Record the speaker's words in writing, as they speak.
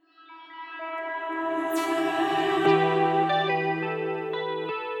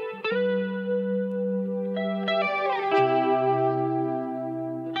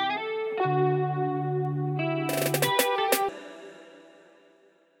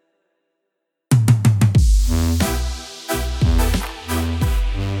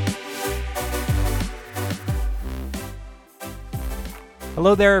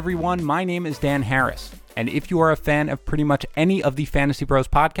Hello there, everyone. My name is Dan Harris, and if you are a fan of pretty much any of the Fantasy Bros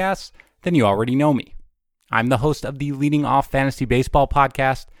podcasts, then you already know me. I'm the host of the Leading Off Fantasy Baseball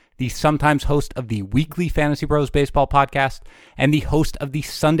podcast, the sometimes host of the weekly Fantasy Bros Baseball podcast, and the host of the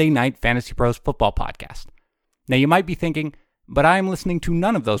Sunday Night Fantasy Bros Football podcast. Now, you might be thinking, but I am listening to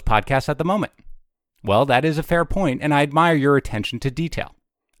none of those podcasts at the moment. Well, that is a fair point, and I admire your attention to detail.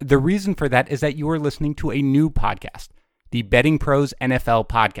 The reason for that is that you are listening to a new podcast, the Betting Pros NFL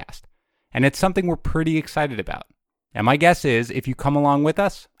podcast, and it's something we're pretty excited about. And my guess is, if you come along with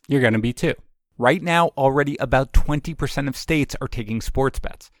us, you're going to be too. Right now, already about 20% of states are taking sports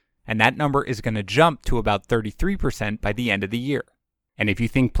bets, and that number is going to jump to about 33% by the end of the year. And if you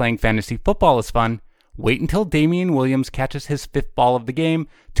think playing fantasy football is fun, wait until Damian Williams catches his fifth ball of the game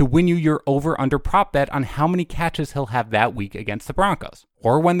to win you your over-under prop bet on how many catches he'll have that week against the Broncos.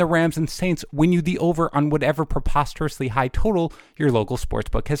 Or when the Rams and Saints win you the over on whatever preposterously high total your local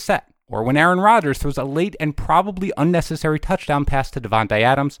sportsbook has set. Or when Aaron Rodgers throws a late and probably unnecessary touchdown pass to Devontae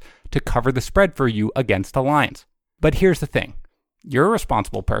Adams to cover the spread for you against the Lions. But here's the thing. You're a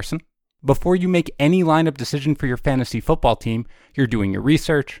responsible person. Before you make any lineup decision for your fantasy football team, you're doing your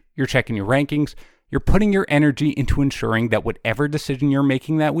research, you're checking your rankings, you're putting your energy into ensuring that whatever decision you're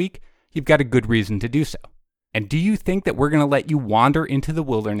making that week, you've got a good reason to do so. And do you think that we're going to let you wander into the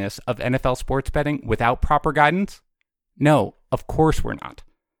wilderness of NFL sports betting without proper guidance? No, of course we're not.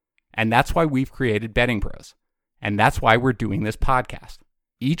 And that's why we've created Betting Pros. And that's why we're doing this podcast.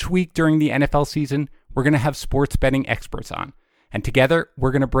 Each week during the NFL season, we're going to have sports betting experts on. And together,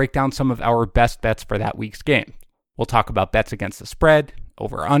 we're going to break down some of our best bets for that week's game. We'll talk about bets against the spread,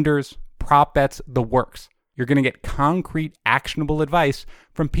 over-unders, prop bets, the works. You're going to get concrete, actionable advice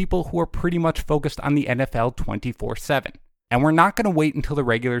from people who are pretty much focused on the NFL 24/7. And we're not going to wait until the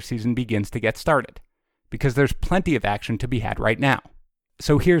regular season begins to get started, because there's plenty of action to be had right now.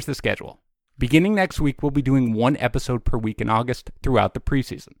 So here's the schedule. Beginning next week, we'll be doing one episode per week in August throughout the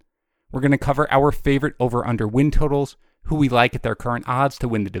preseason. We're going to cover our favorite over-under win totals, who we like at their current odds to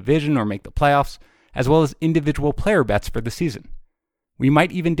win the division or make the playoffs, as well as individual player bets for the season. We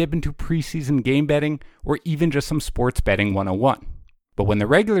might even dip into preseason game betting or even just some sports betting 101. But when the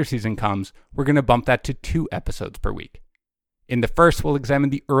regular season comes, we're going to bump that to 2 episodes per week. In the first, we'll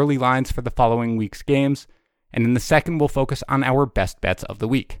examine the early lines for the following week's games, and in the second, we'll focus on our best bets of the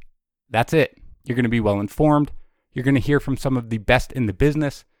week. That's it. You're going to be well informed, you're going to hear from some of the best in the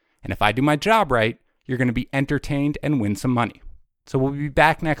business, and if I do my job right, you're going to be entertained and win some money. So we'll be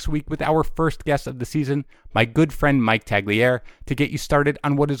back next week with our first guest of the season, my good friend Mike Tagliere, to get you started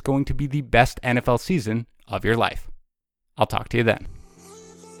on what is going to be the best NFL season of your life. I'll talk to you then.